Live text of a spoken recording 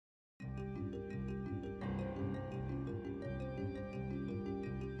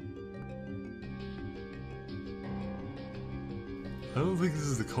I don't think this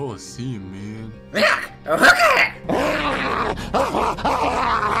is the Coliseum, man.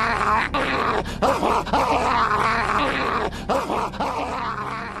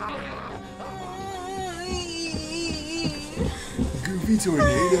 Goofy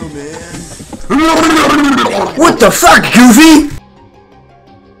tornado, man. What the fuck, Goofy?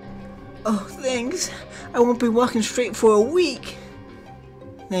 Oh, thanks. I won't be walking straight for a week.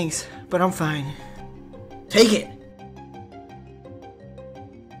 Thanks, but I'm fine. Take it.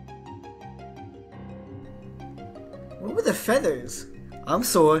 What were the feathers? I'm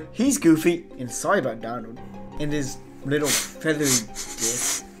sore, he's Goofy, and sorry about Donald. And his little feathery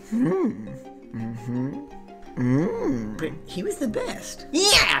dick. But he was the best.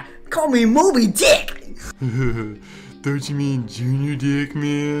 Yeah! Call me Moby Dick! Don't you mean Junior Dick,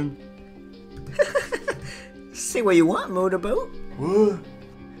 man? Say what you want, motorboat. What?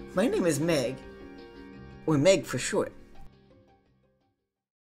 My name is Meg. Or Meg for short.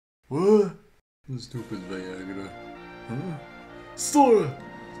 What? Stupid Viagra. Huh? Sora!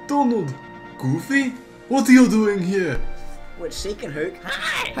 Donald! Goofy? What are you doing here? What's shaking, Herc?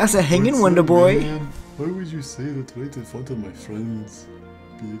 Hi! How's it hanging, What's Wonder up, Boy? man? Why would you say that right in front of my friends,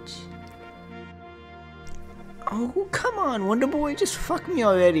 bitch? Oh, come on, Wonder Boy, just fuck me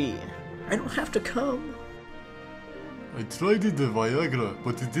already. I don't have to come. I tried it the Viagra,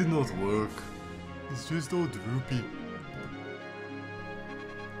 but it did not work. It's just all droopy.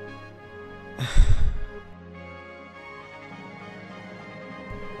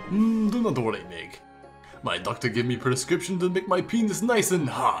 Do not worry, Meg. My doctor gave me prescription to make my penis nice and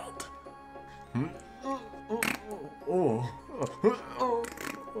hard. Oh,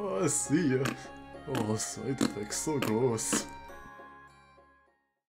 I see ya. Oh, side effects so gross.